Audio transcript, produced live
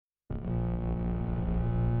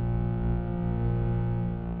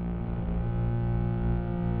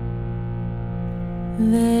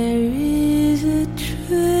There is a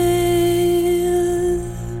trail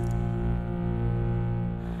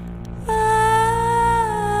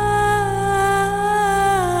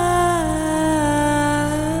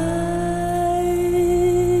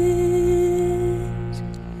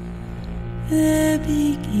the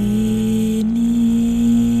beginning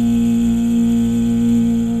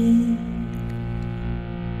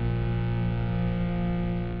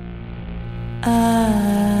at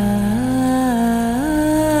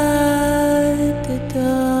the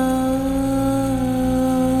dawn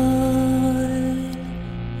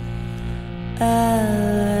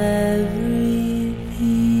everything.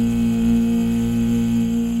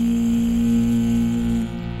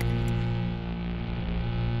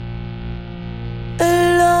 A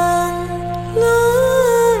long,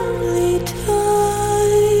 lonely time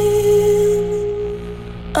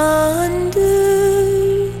under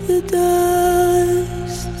the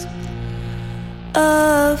dust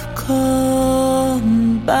of combat.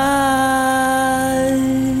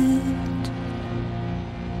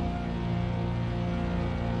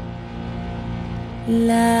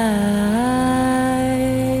 Life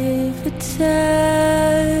itself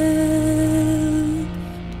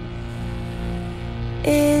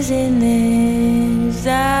is in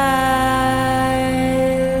exile.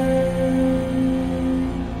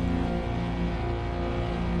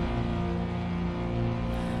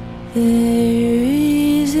 There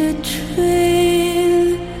is a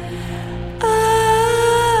trail at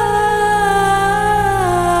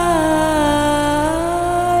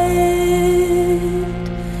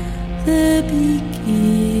the beginning.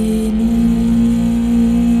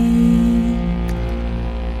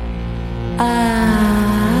 At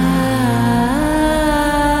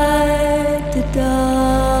the dawn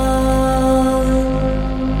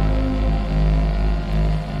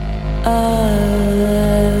of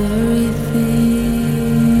everything.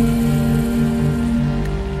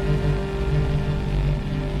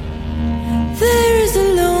 There is a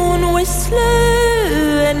lone whistler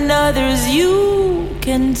and others you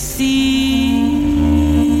can see.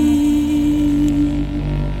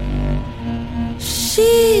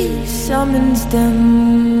 She summons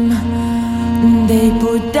them, they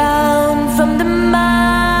put down from the mountain.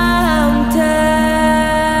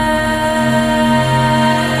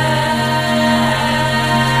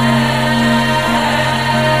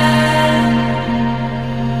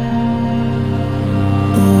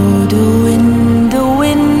 Oh, the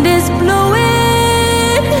wind is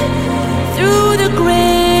blowing through the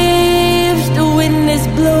graves, the wind is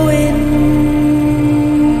blowing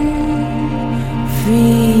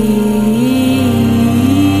freedom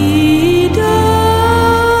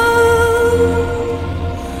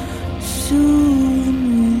soon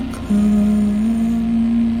will come.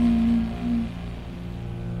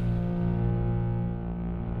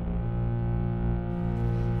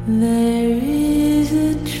 There is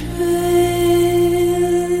a trail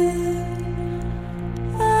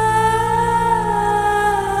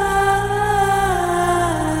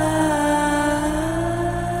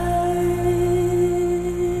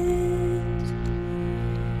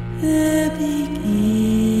at the beginning.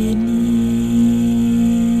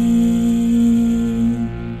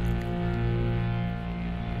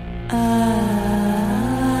 At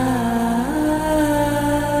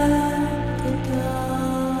the dawn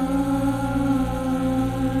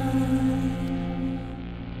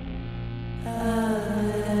of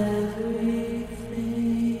everything.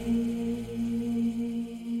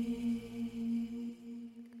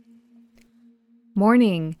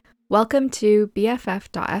 Morning! Welcome to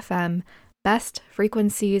BFF.FM, Best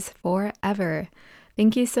Frequencies Forever.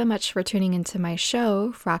 Thank you so much for tuning into my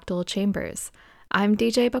show, Fractal Chambers. I'm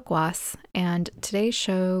DJ Baqvas, and today's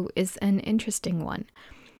show is an interesting one.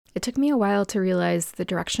 It took me a while to realize the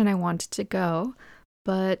direction I wanted to go,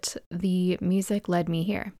 but the music led me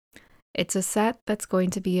here. It's a set that's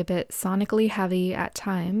going to be a bit sonically heavy at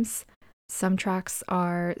times. Some tracks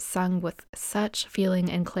are sung with such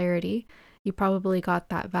feeling and clarity. You probably got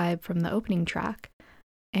that vibe from the opening track.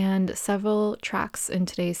 And several tracks in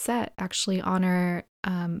today's set actually honor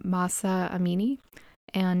Mahsa Amini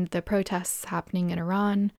and the protests happening in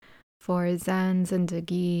Iran for Zan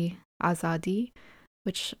Zindagi Azadi,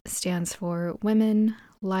 which stands for Women,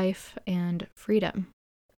 Life, and Freedom.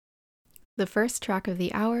 The first track of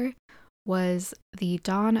the hour was The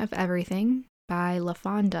Dawn of Everything by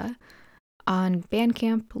LaFonda. On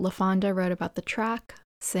Bandcamp, LaFonda wrote about the track,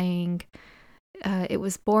 saying, it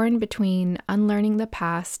was born between unlearning the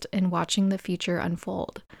past and watching the future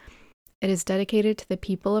unfold. It is dedicated to the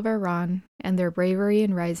people of Iran and their bravery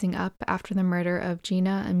in rising up after the murder of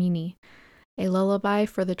Gina Amini, a lullaby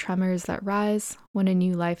for the tremors that rise when a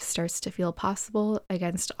new life starts to feel possible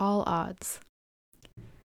against all odds.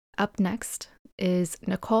 Up next is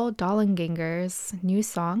Nicole Dollanganger's new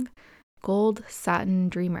song, Gold Satin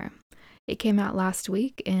Dreamer. It came out last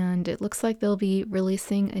week, and it looks like they'll be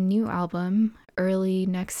releasing a new album early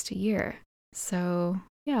next year. So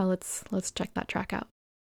yeah, let's check that track out.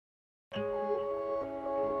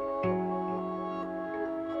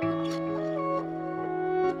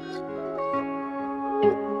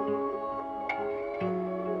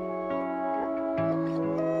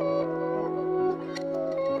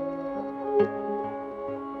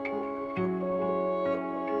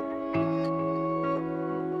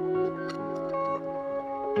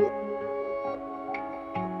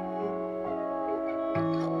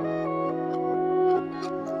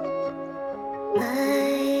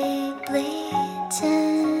 Light bleeds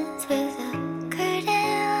in through the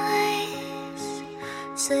curtain lights.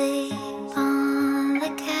 Sleep on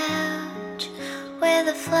the couch where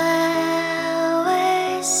the flowers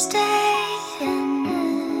stay and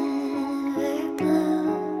never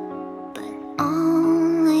bloom, but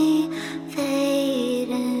only fade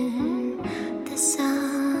in the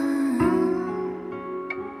sun.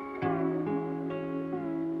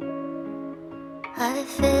 I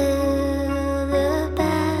feel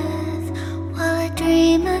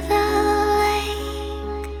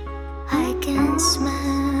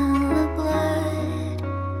smell the blood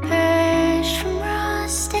purged from raw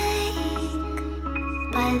steak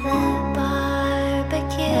by the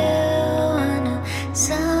barbecue on a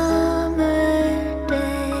summer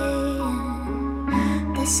day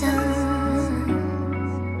in the sun.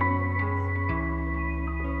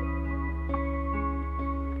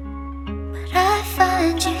 But I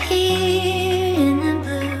find you here in the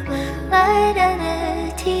blue light of the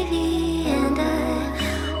TV, and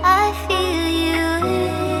I feel you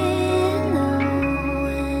in the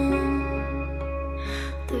wind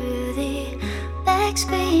through the back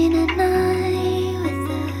screen at night with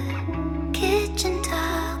the kitchen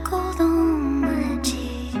toggled on my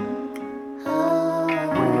cheek. Oh,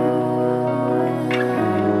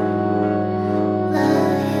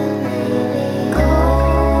 love you, baby.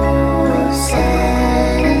 Cold,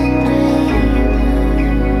 sad and dreaming.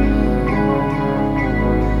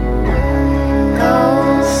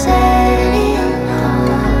 Cold, sad and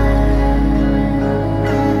hard.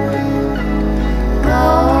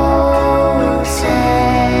 Cold,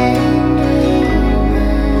 sad and dreaming.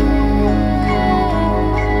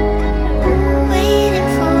 Waiting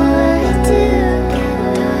for it to get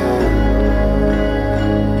dark.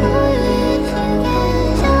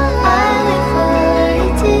 Waiting for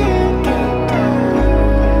it to get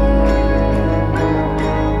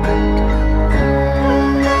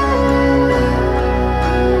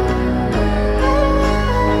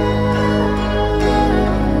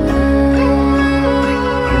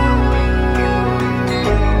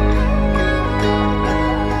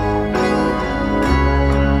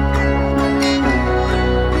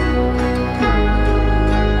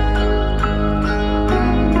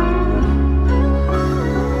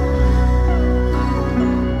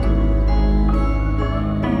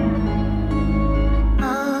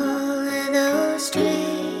all of those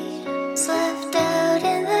dreams left out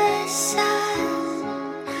in the sun,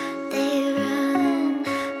 they run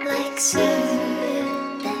like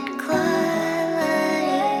serpent claw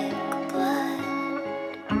like blood,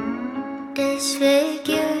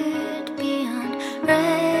 disfigured beyond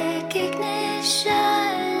recognition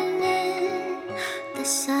in the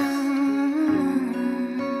sun.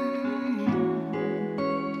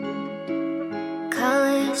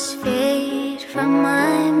 Colors fade from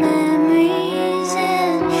my memories,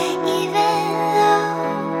 and even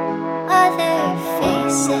though other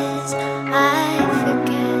faces I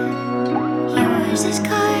forget, yours is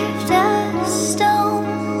carved of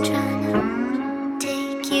stone, trying to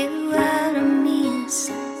take you out of me,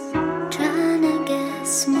 trying to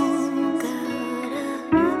guess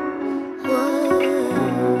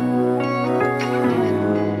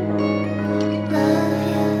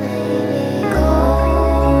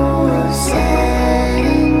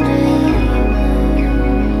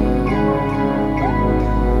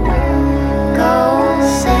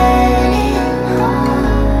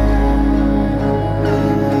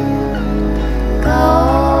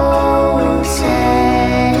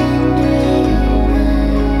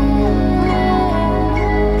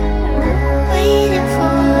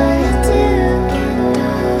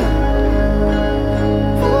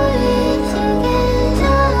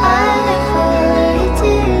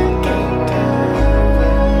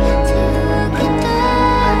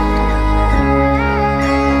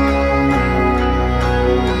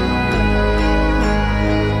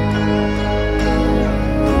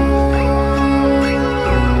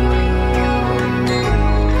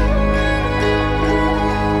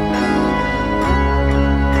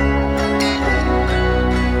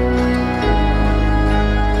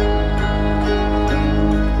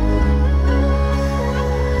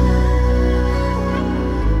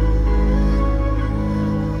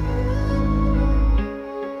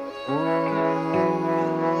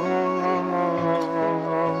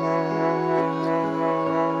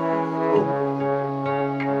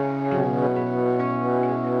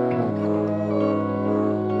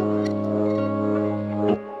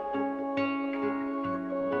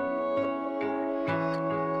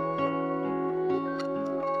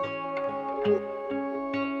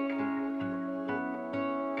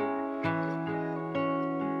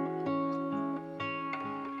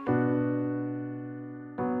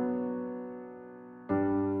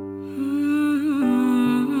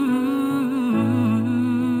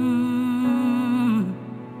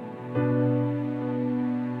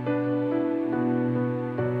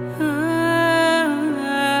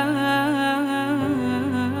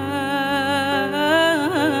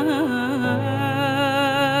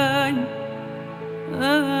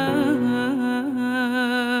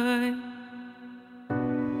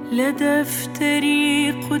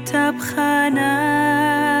قوتابخانم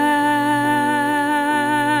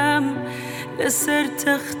لسر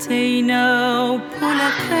تختینا و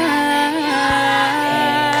پولکم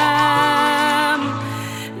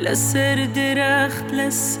لسر درخت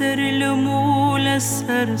لسر لمو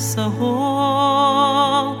لسر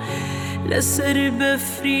سهول لسر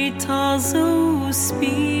بفری تازه و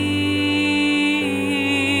سپی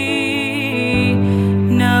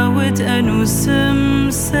ناود انوسم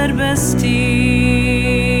سربستی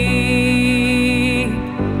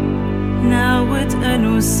ناود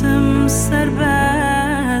انوسم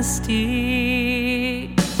سربستی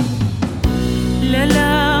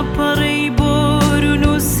للا پری بور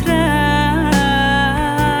نسراو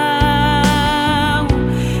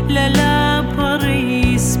للا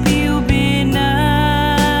پری سپی و بیناو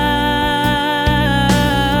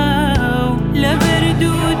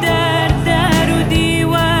لبردو در و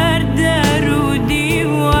دیوار در و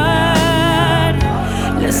دیوار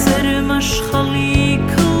لسر مشخلی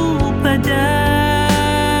کل بدر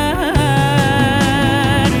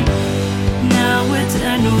ناود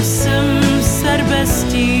انوسم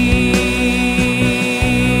سربستی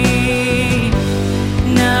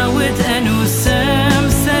ناود انوسم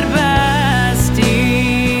سربستی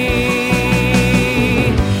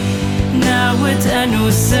ناود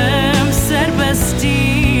انوسم سربستی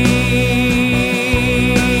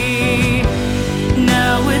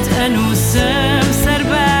ناود انوسم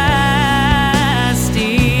سربستی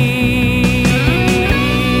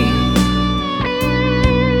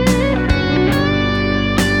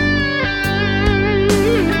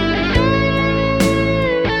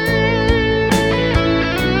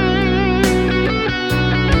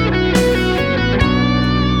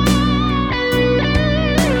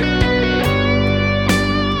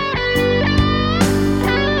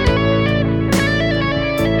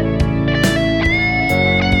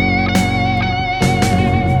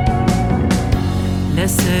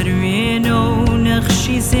لسر وینو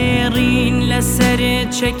نقشی زیرین لسر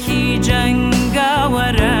چکی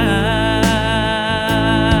جنگاوران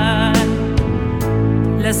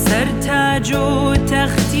لسر تاج و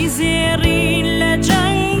تختی زیرین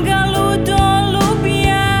لجنگل و دل و بیابان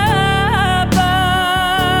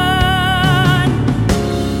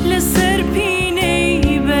لسر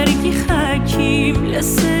پینه برگی خاکیم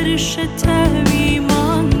لسر شتاوی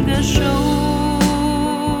مانگشو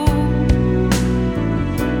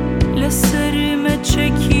لسر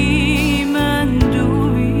مچکی من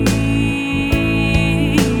دویم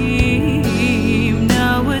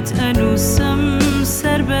ناود انوسم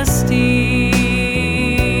سربستی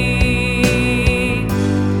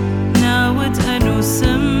ناود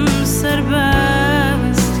انوسم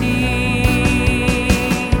سربستی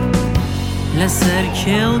لسر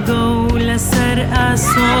کلگو لسر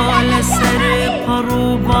اسو لسر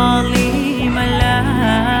پرو بالی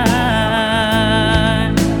ملان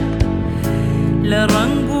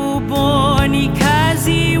لرنگو بونی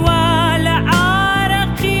کازی و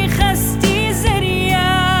لعارقی خستی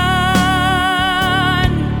زریان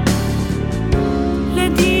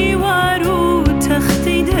لدیوارو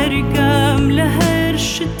تختی درگم لهر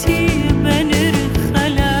شتی بنر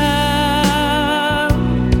خلام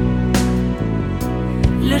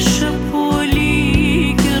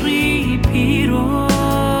لشپولی گری پیروز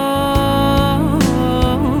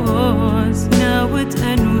ناود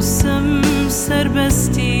انوسم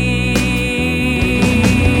سربستی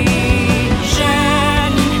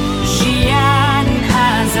جن جیان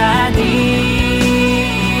آزادی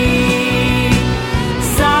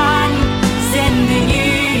زن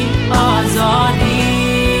زندگی آزادی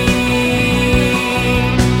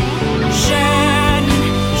جن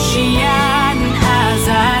جیان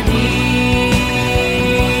آزادی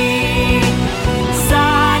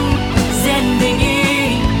زن زندگی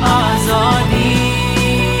آزادی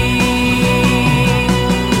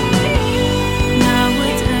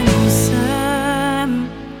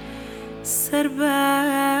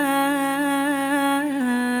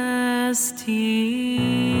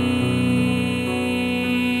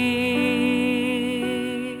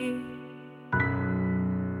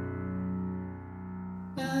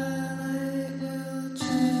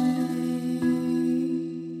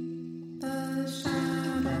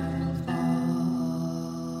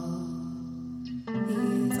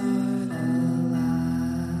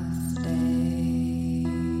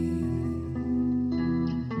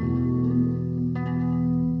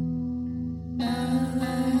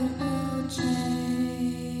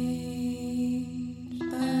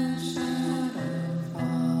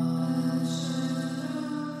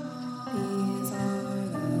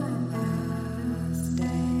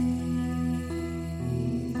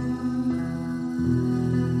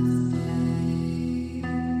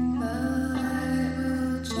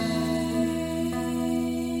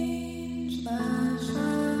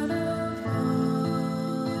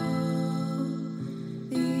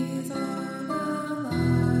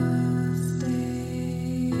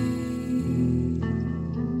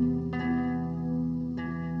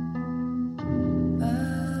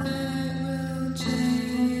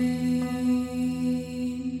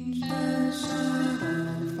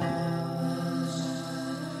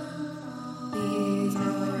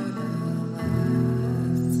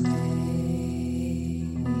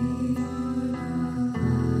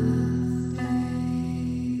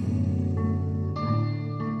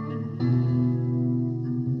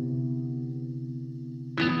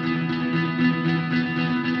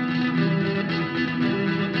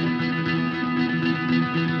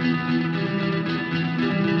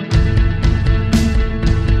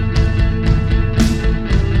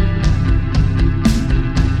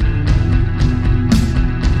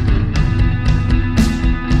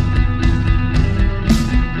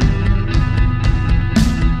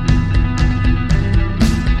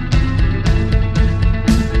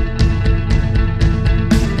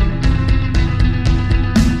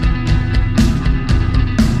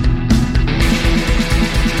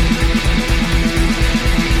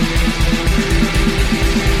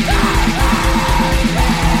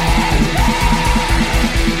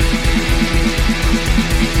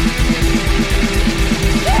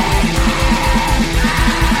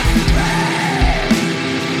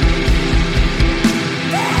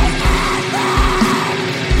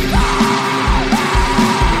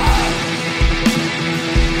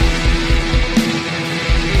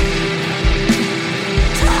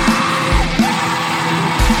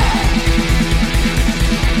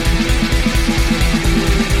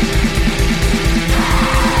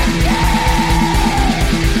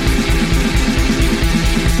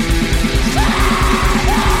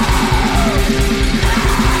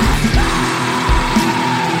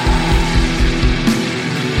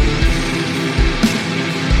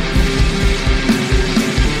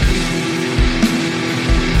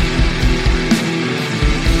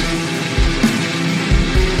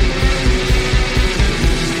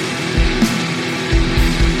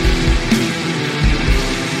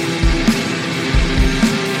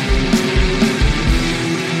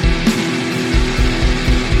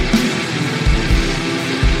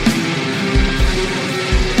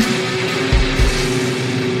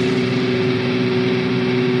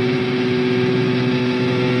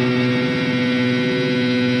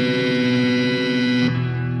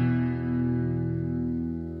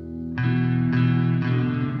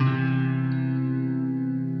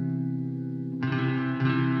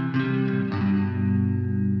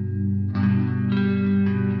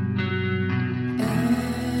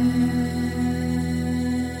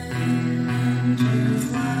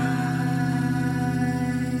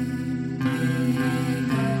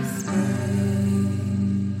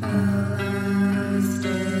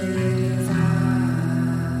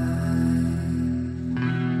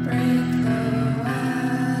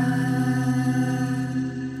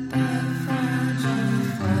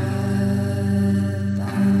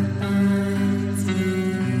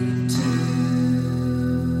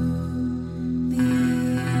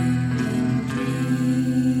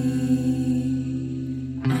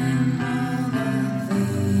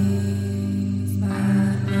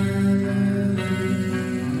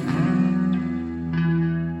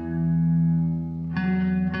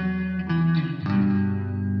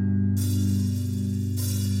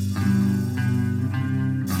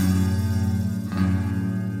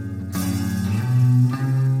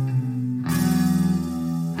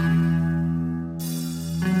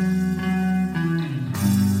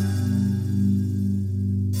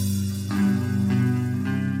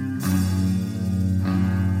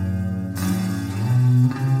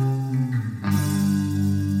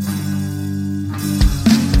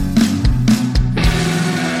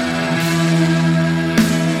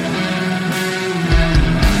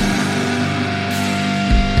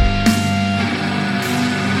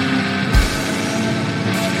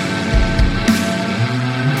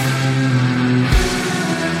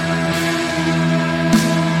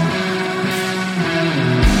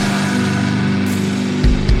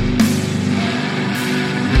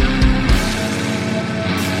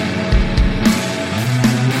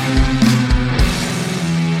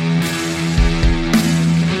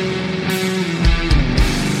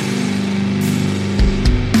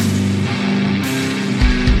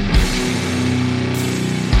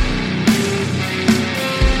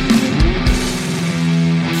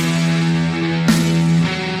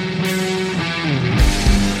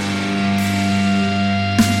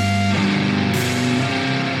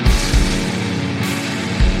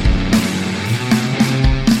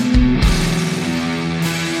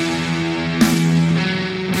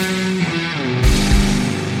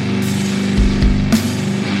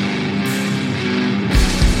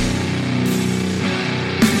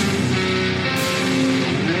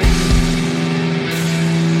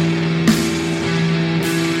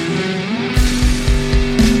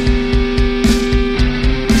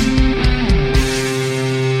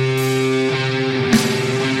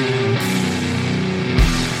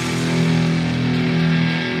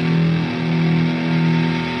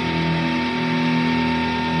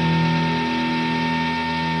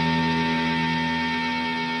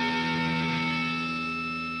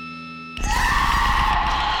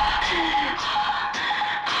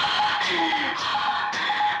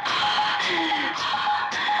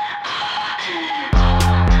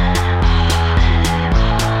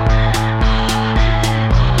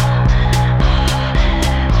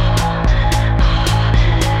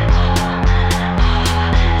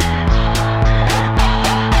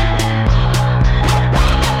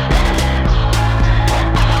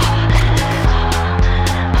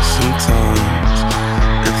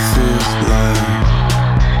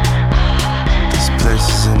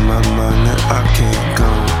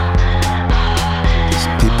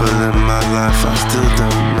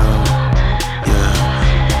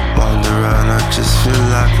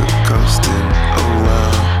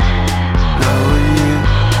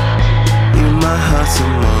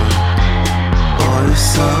someone or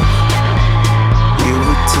yourself, you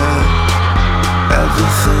would tell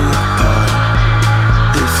everything apart.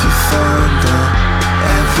 If you found out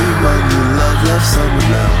everyone you love loves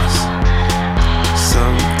someone else.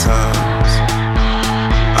 Sometimes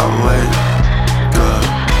I wake up,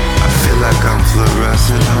 I feel like I'm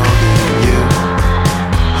fluorescent holding you.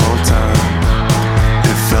 Whole time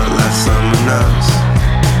it felt like someone else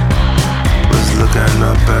was looking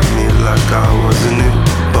up at me like I was a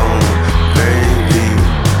newborn baby.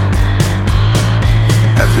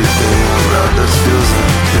 Everything around us feels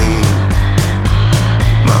unclean.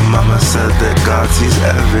 My mama said that God sees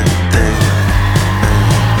everything, and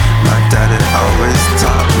my daddy always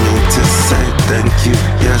taught me to say thank you,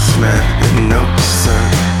 yes ma'am, and no sir,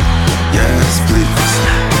 yes please.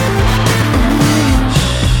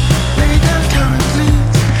 Lay down, count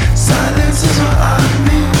please. Silence is what I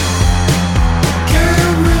need.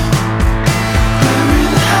 Can't read, bury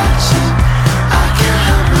the hatchet. I can't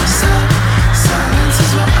help myself. Silence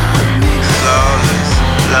is what I need. Flawless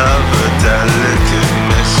lover, delicate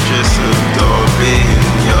mistress, adore being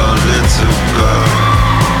your little girl.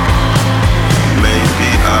 Maybe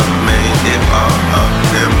I made it all up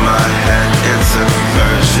in my head. It's a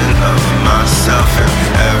version of myself and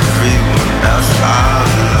everyone else I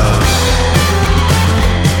love.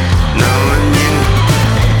 Knowing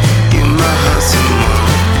you might hurt someone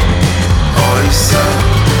or yourself,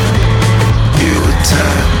 you would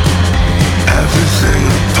tear everything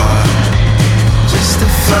apart just to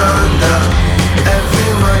find out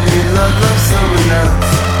everyone you love loves someone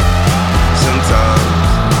else. Sometimes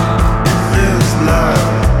it feels like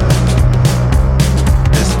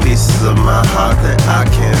there's pieces of my heart that I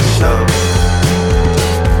can't show.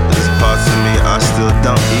 There's parts of me I still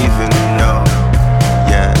don't even know.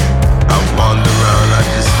 Yeah, I wander around, I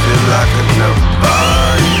just feel like a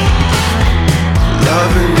nobody.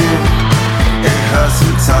 Loving you, it hurts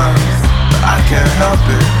sometimes, but I can't help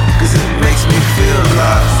it, cause it makes me feel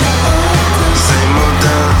like same old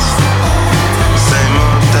dance, same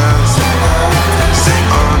old dance, same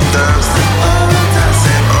old dance, same old dance,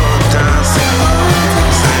 same old dance, same old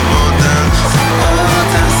dance, same old dance,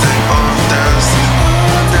 same old dance, same old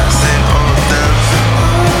dance, same old dance,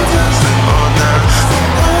 same old dance, same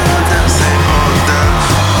old dance, same old dance.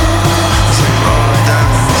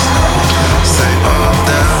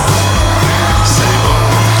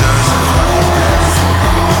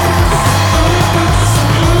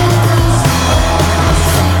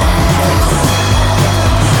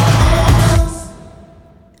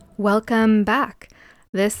 Welcome back.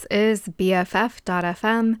 This is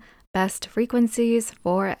BFF.FM, Best Frequencies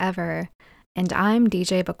Forever. And I'm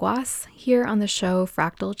DJ Baqvas, here on the show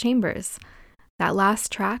Fractal Chambers. That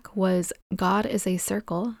last track was God is a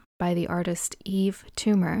Circle by the artist Eve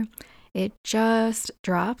Toomer. It just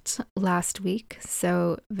dropped last week,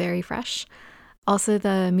 so very fresh. Also,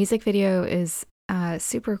 the music video is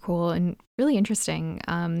super cool and really interesting.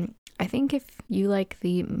 I think if you like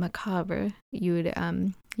the macabre,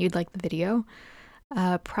 you'd like the video.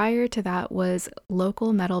 Prior to that was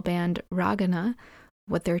local metal band Ragana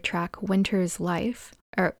with their track Winter's Light.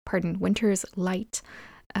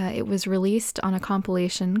 It was released on a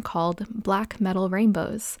compilation called Black Metal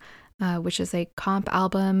Rainbows, which is a comp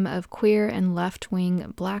album of queer and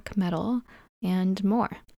left-wing black metal and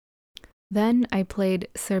more. Then I played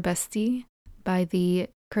Serbesti by the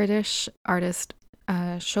Kurdish artist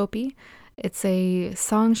Shopi. It's a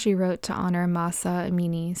song she wrote to honor Masa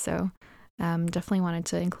Amini, so definitely wanted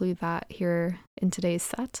to include that here in today's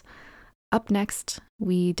set. Up next,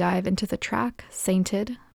 we dive into the track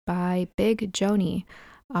Sainted by Big Joni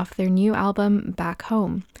off their new album Back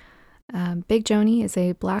Home. Big Joni is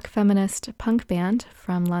a black feminist punk band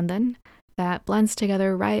from London that blends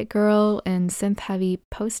together Riot Girl and synth-heavy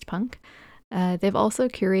post-punk. They've also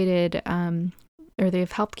curated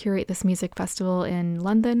they've helped curate this music festival in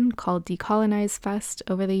London called Decolonize Fest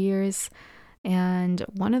over the years, and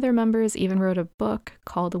one of their members even wrote a book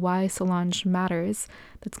called Why Solange Matters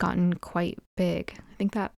that's gotten quite big. I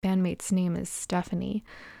think that bandmate's name is Stephanie.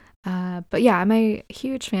 But yeah, I'm a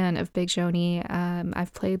huge fan of Big Joni.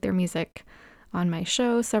 I've played their music on my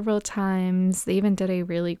show several times. They even did a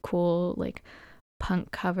really cool like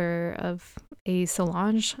punk cover of a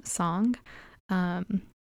Solange song.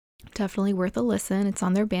 Definitely worth a listen. It's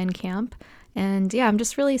on their Bandcamp. And yeah, I'm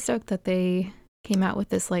just really stoked that they came out with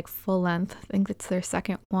this like full length. I think it's their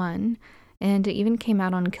second one. And it even came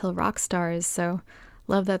out on Kill Rock Stars. So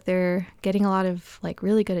love that they're getting a lot of like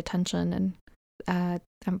really good attention, and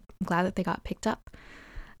I'm glad that they got picked up.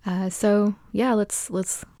 So yeah, let's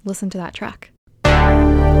listen to that track.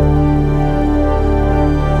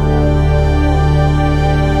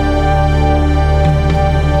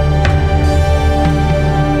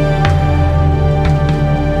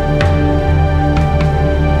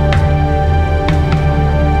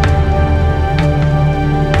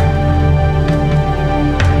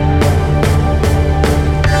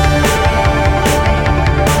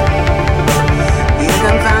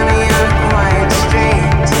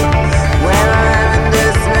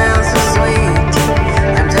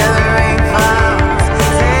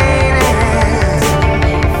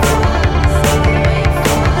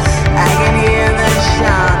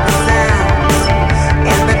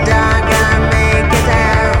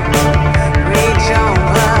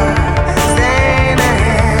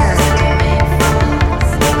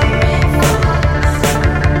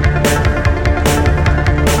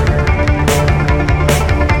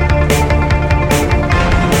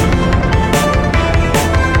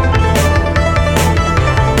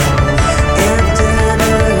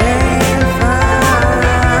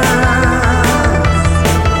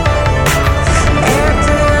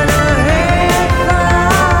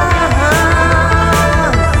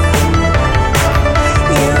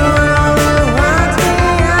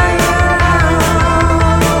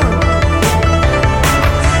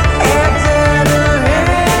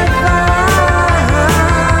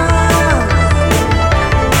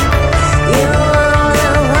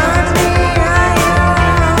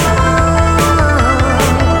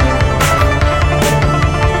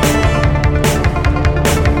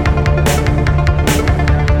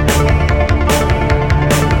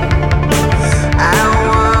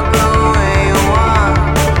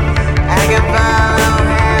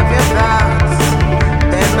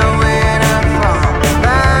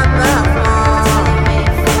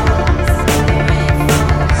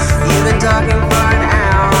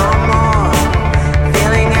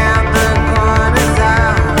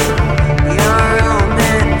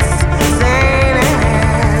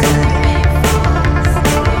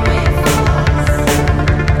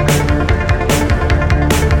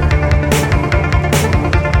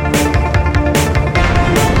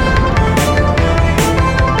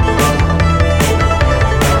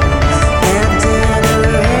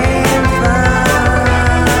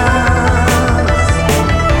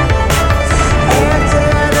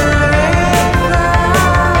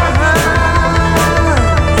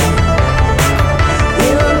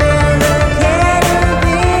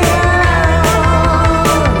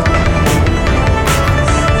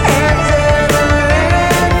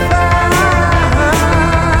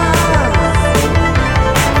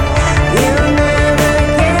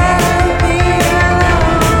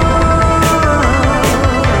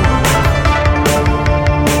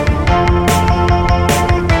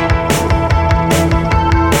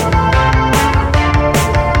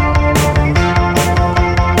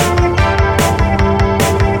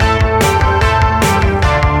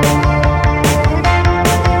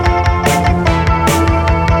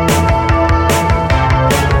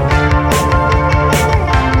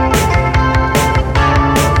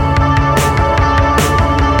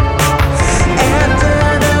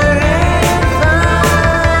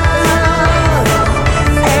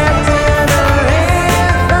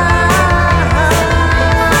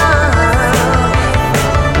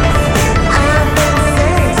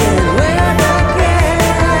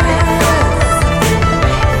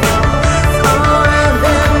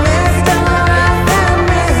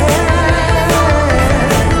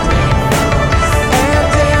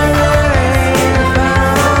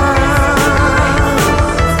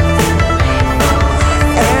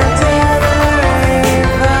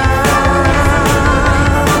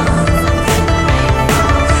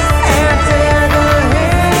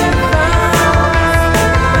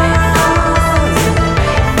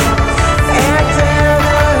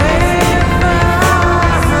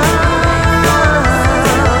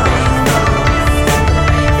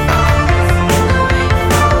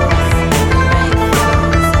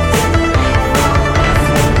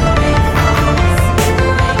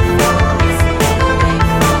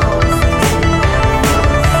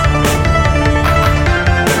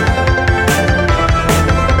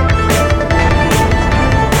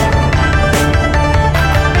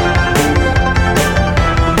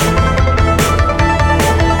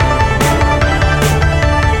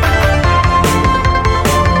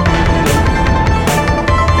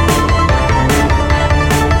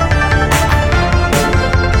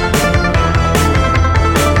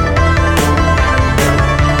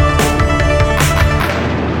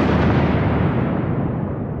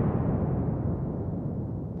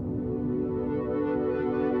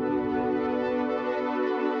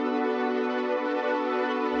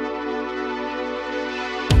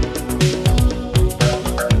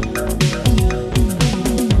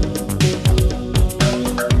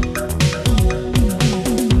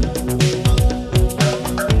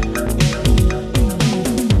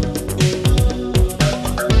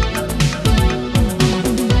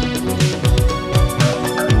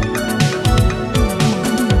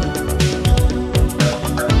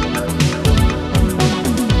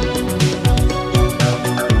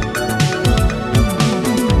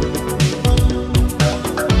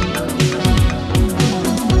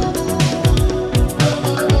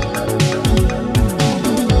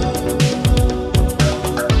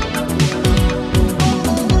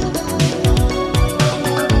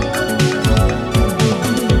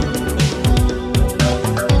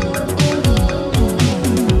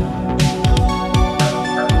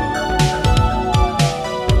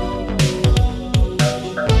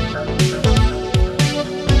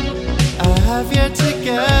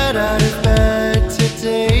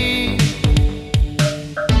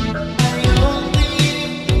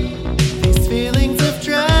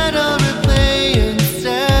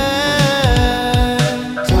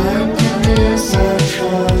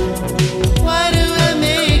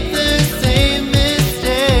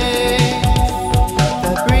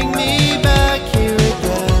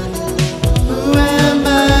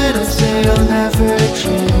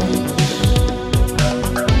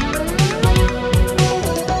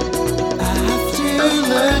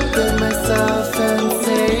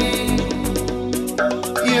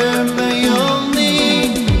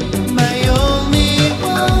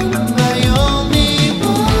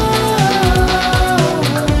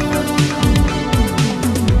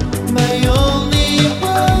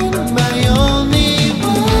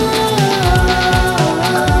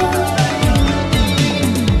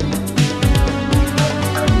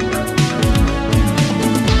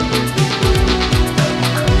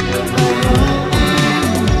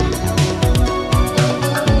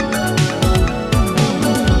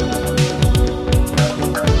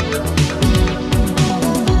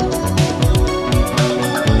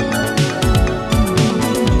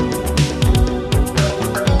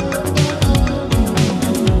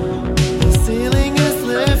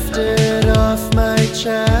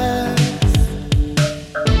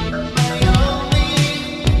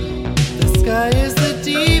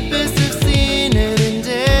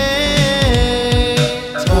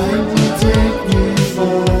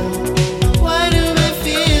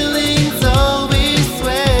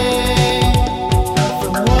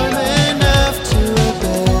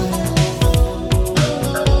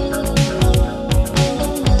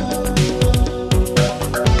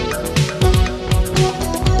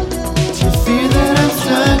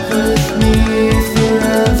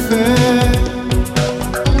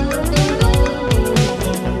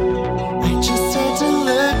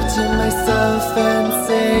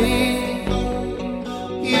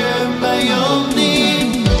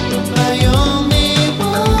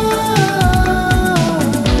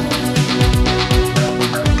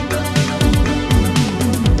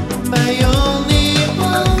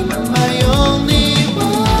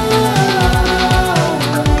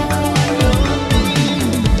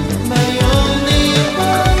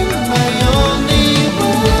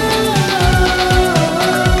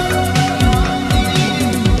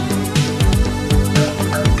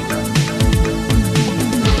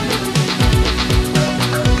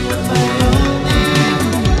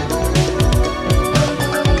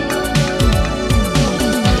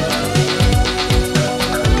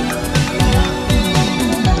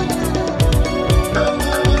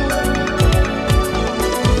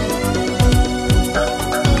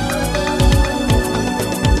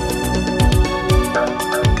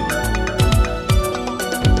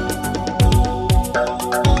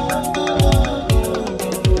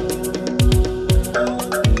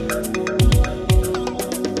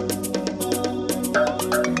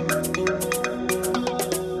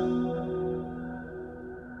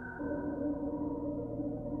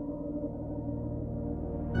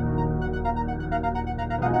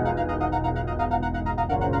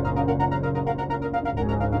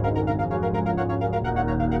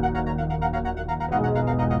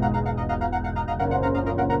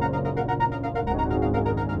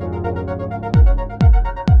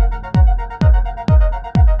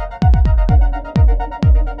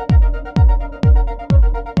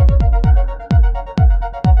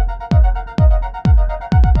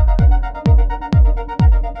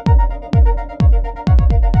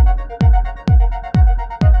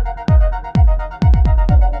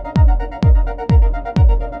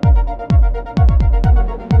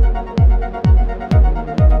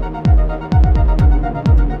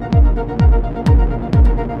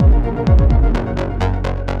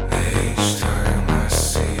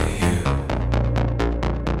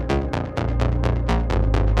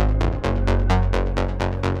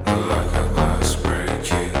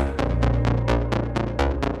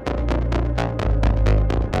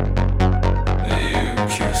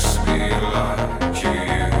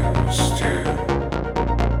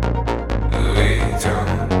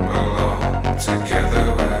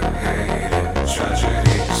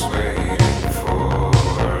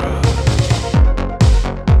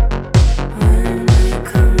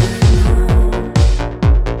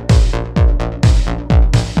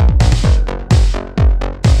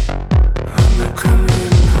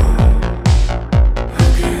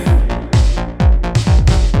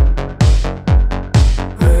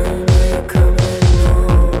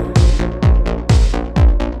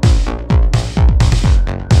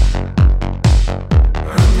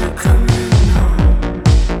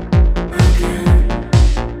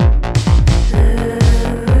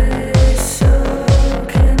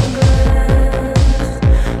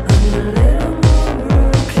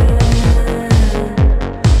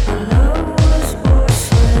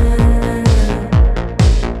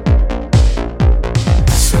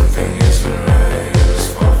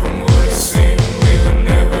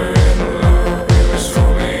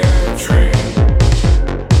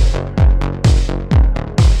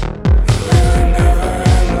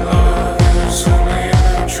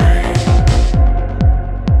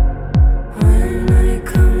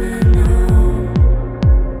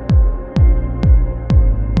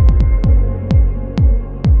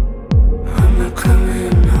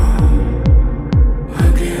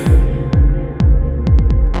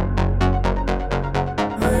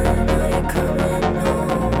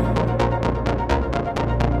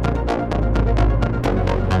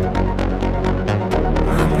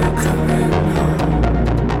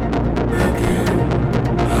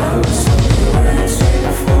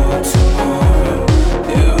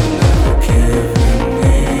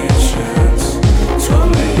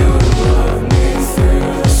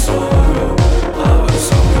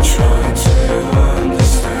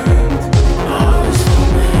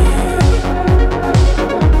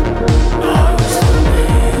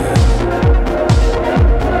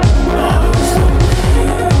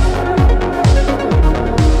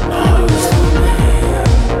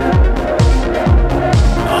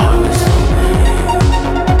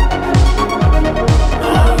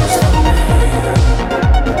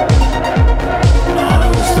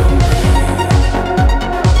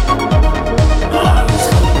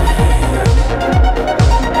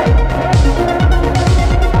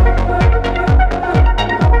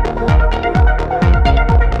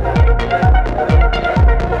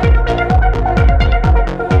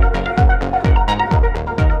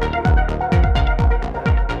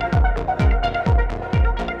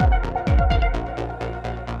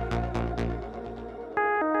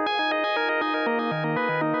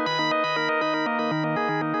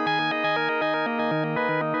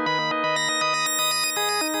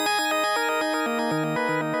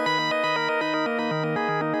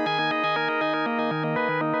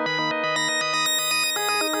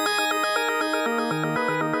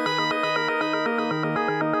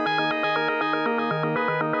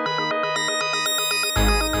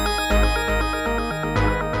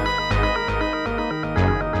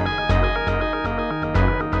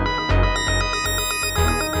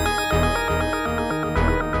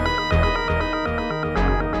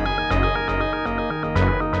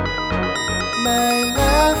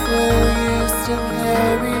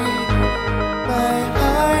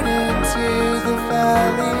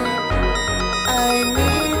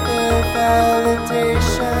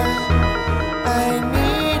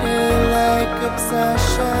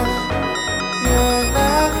 obsession. Your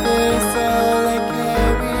love is all I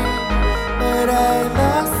carry, but I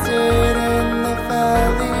lost it in the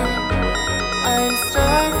valley. I'm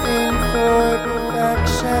starving for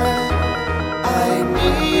perfection. I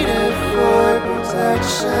need it for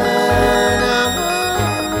protection.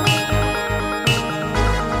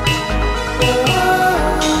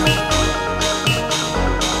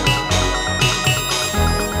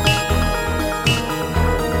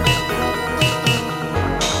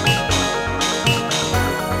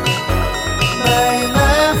 My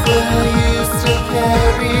love will used to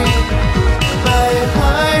carry my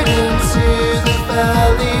heart into the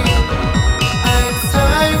valley. I'm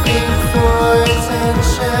starving for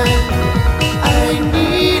attention. I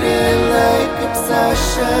need it like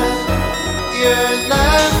obsession. Your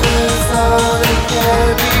love is all I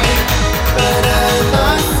carry, but I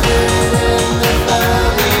lost it in the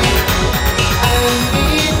valley. I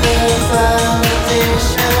need the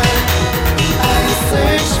validation. I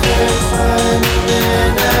search for 20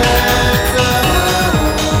 minutes.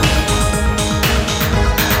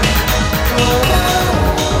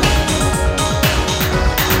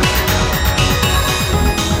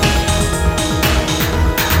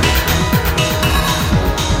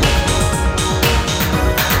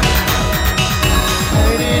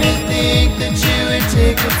 I didn't think that you would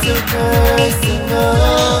take it so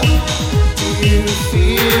personal. Do you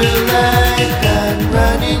feel like I'm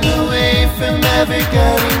running away from ever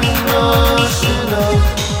getting emotional?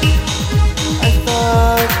 I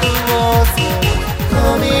thought the walls would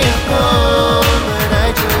call me home, but I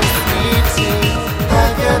just need to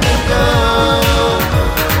pack up and go.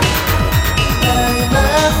 My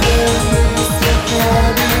love will used to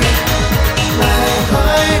carry my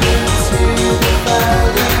heart into the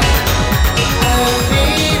valley. I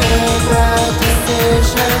made a bad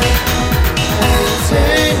decision. I'm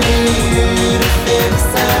turning you to fix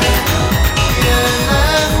it. Your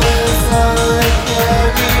love was all I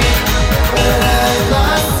carried, but I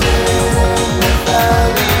lost it in the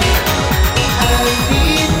valley. I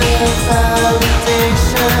need the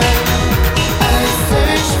validation. I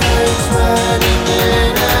search for 20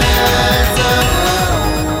 minutes.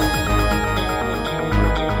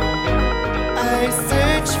 I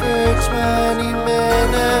search for 20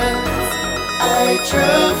 minutes. I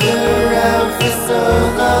drove around for so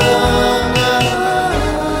long.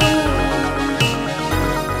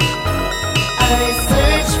 I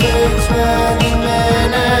search for 20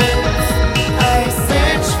 minutes. I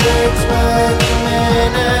search for 20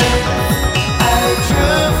 minutes. I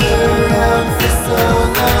drove around for so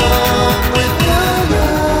long with no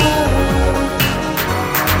love.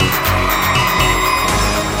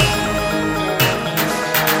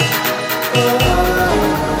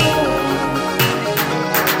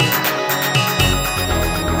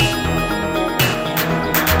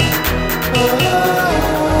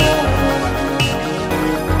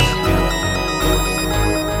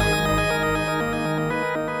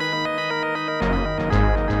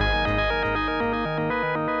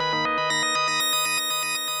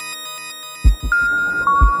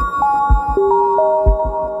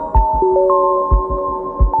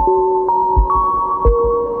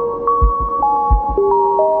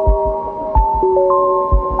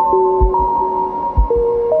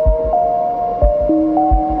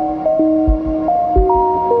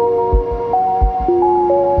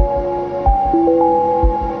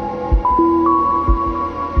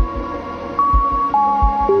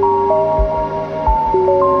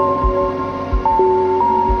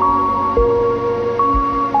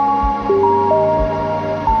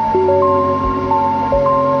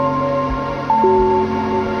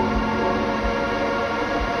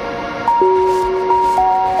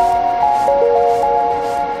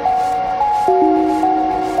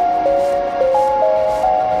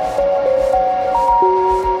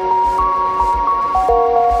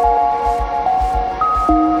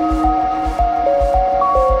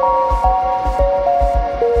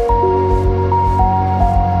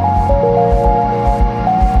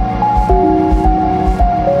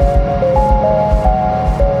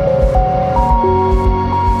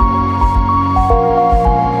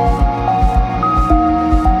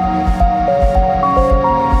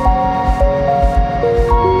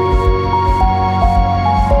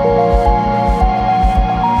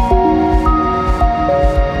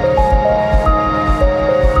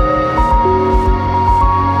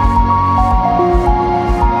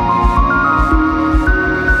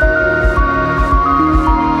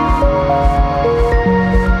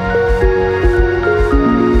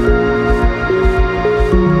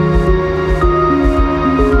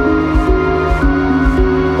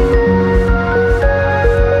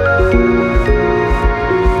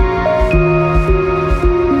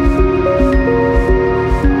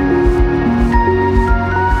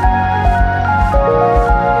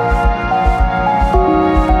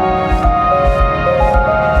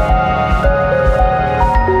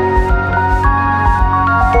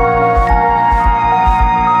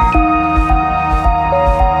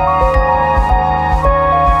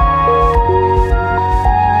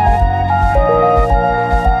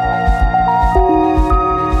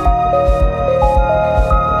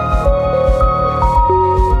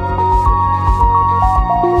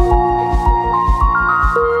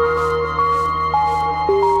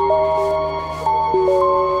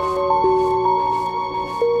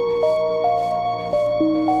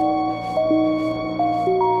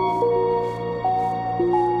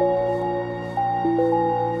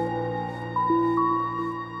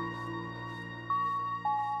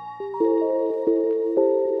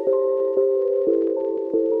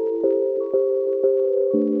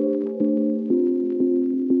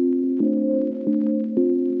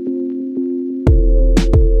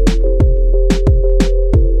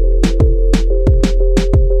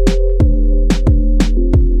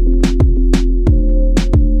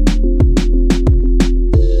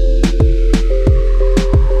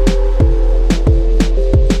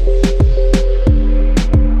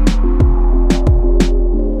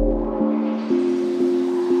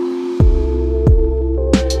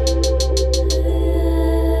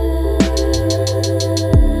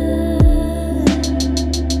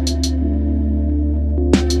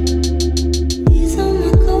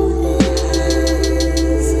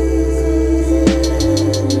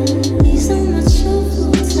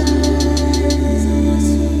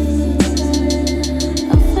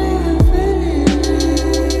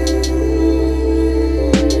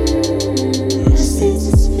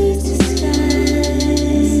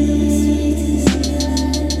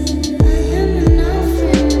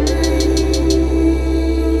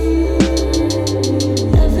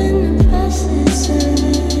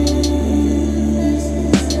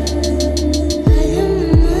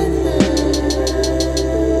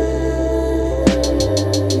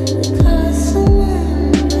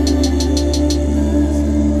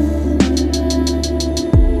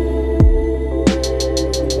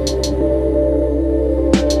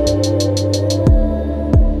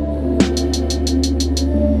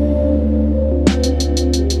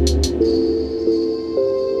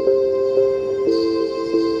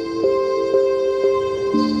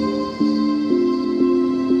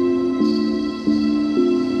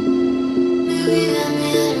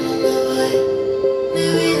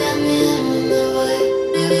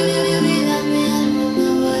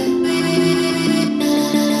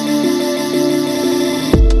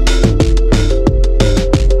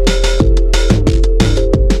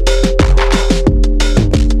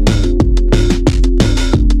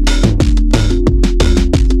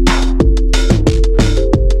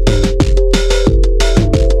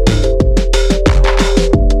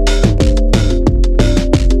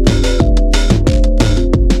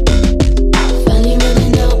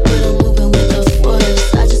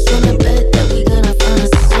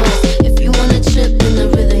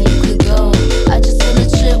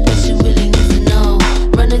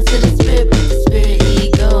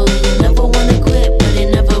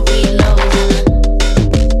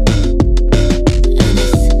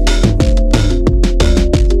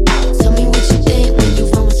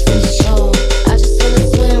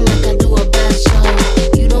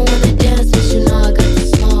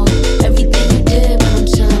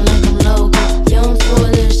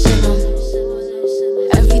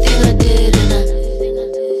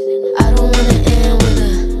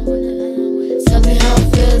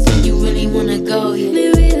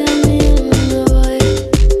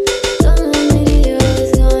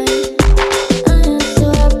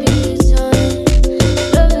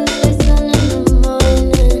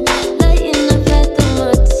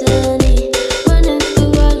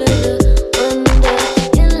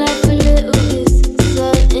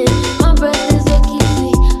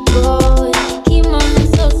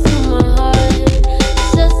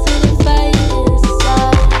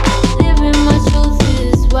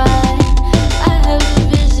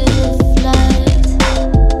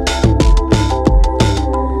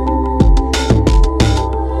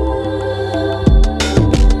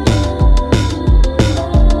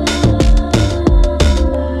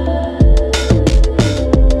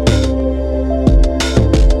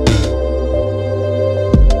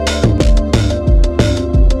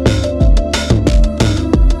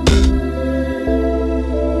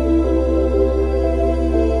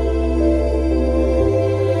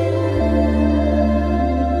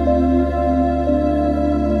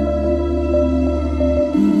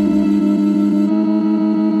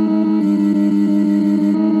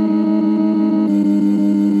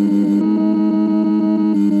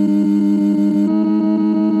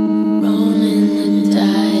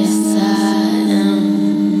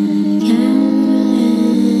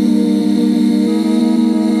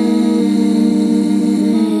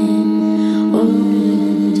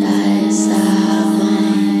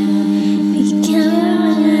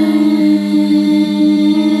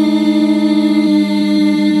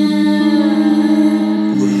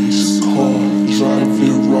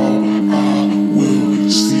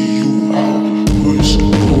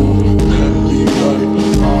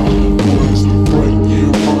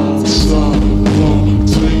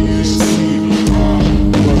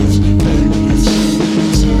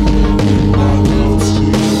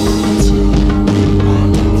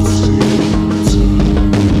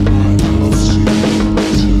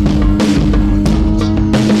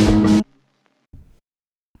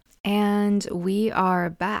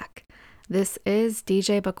 back. This is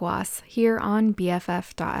DJ Baqvas here on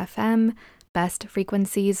BFF.FM, Best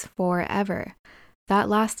Frequencies Forever. That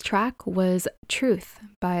last track was Truth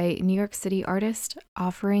by New York City artist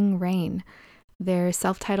Offering Rain. Their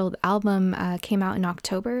self-titled album came out in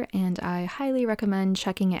October, and I highly recommend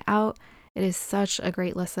checking it out. It is such a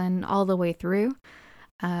great listen all the way through.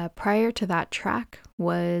 Prior to that track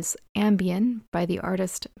was Ambien by the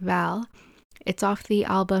artist Val. It's off the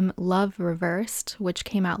album Love Reversed, which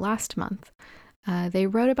came out last month. They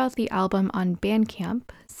wrote about the album on Bandcamp,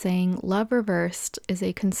 saying Love Reversed is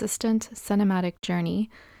a consistent cinematic journey.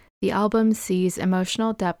 The album sees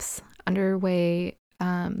emotional depths underway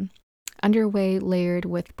layered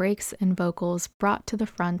with breaks and vocals brought to the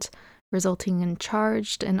front, resulting in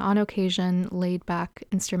charged and on occasion laid-back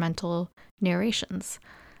instrumental narrations.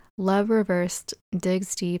 Love Reversed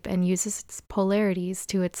digs deep and uses its polarities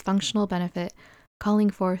to its functional benefit, calling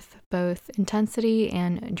forth both intensity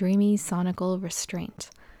and dreamy sonical restraint.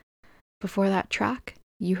 Before that track,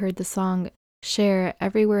 you heard the song Share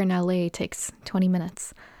Everywhere in LA Takes 20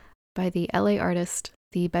 Minutes by the LA artist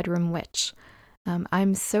The Bedroom Witch.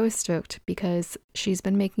 I'm so stoked because she's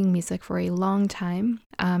been making music for a long time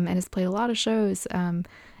and has played a lot of shows in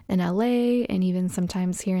LA and even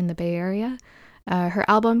sometimes here in the Bay Area. Her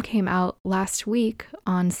album came out last week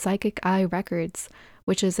on Psychic Eye Records,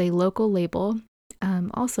 which is a local label,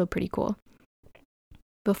 also pretty cool.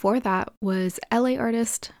 Before that was LA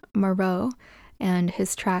artist Moreau and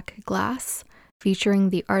his track Glass, featuring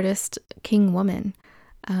the artist King Woman.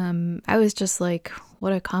 I was just like,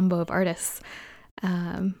 what a combo of artists.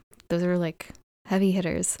 Those are like heavy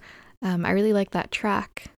hitters. I really like that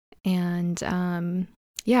track. And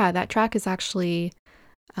that track is actually,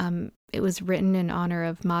 it was written in honor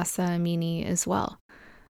of Masa Amini as well.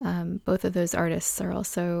 Both of those artists are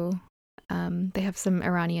also, they have some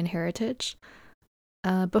Iranian heritage.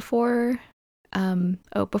 Before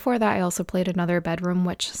that, I also played another Bedroom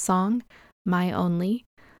Witch song, My Only.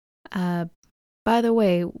 By the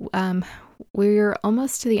way, we're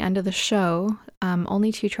almost to the end of the show,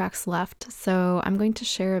 only 2 tracks left, so I'm going to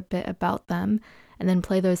share a bit about them and then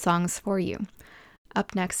play those songs for you.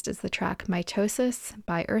 Up next is the track Mitosis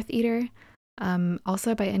by Earth Eater.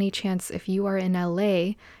 Also, by any chance, if you are in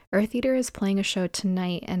LA, Earth Eater is playing a show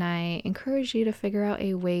tonight, and I encourage you to figure out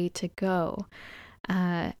a way to go.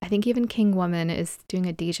 I think even King Woman is doing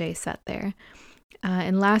a DJ set there.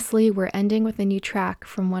 And lastly, we're ending with a new track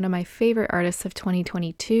from one of my favorite artists of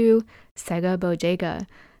 2022, Sega Bodega.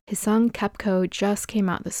 His song Kepco just came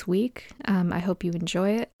out this week. I hope you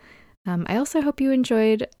enjoy it. I also hope you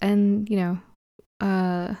enjoyed and,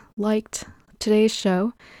 liked today's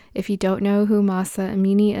show. If you don't know who Masa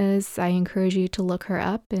Amini is, I encourage you to look her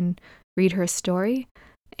up and read her story.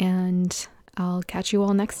 And I'll catch you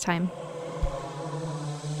all next time.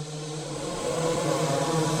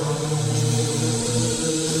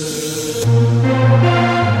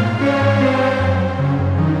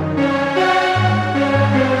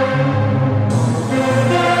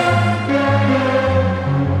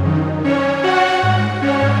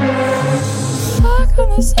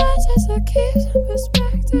 As I keep some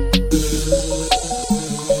perspective,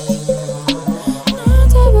 no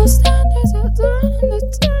double standards are done in the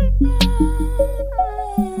time.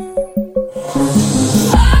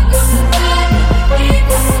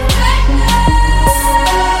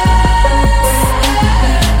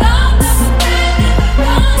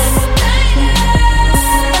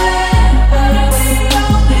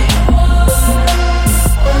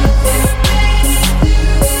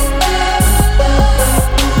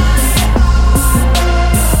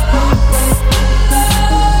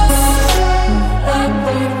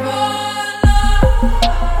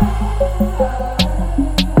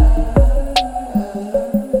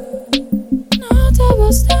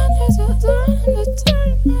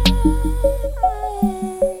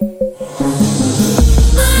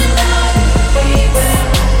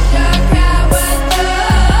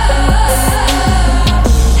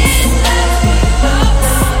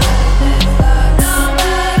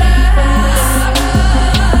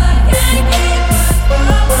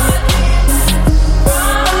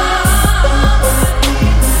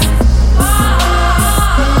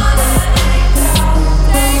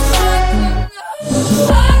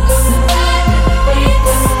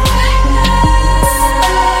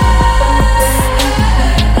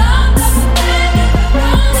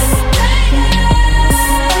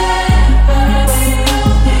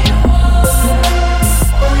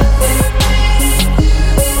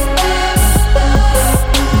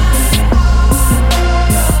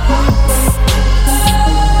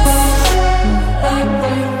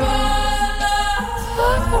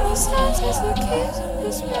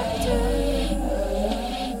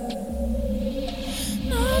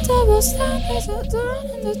 double standards are done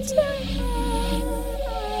in the turn.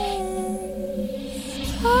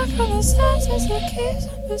 Far from the senses that keeps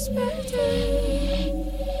in perspective.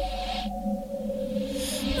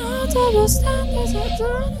 No double standards are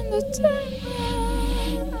done in the turn.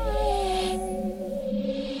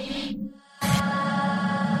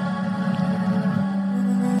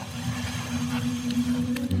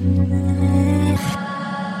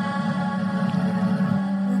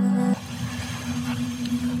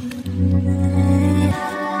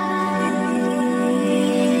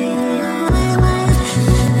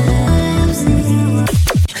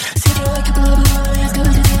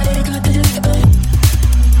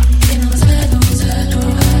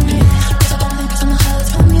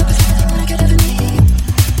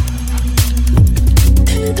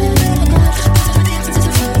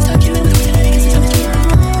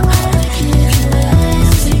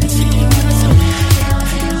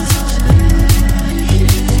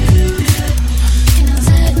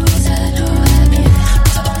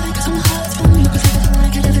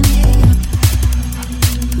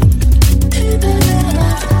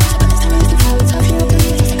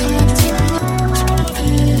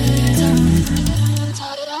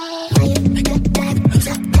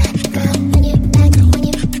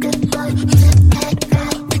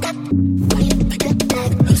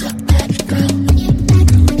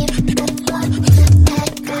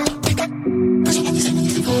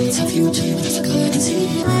 Future.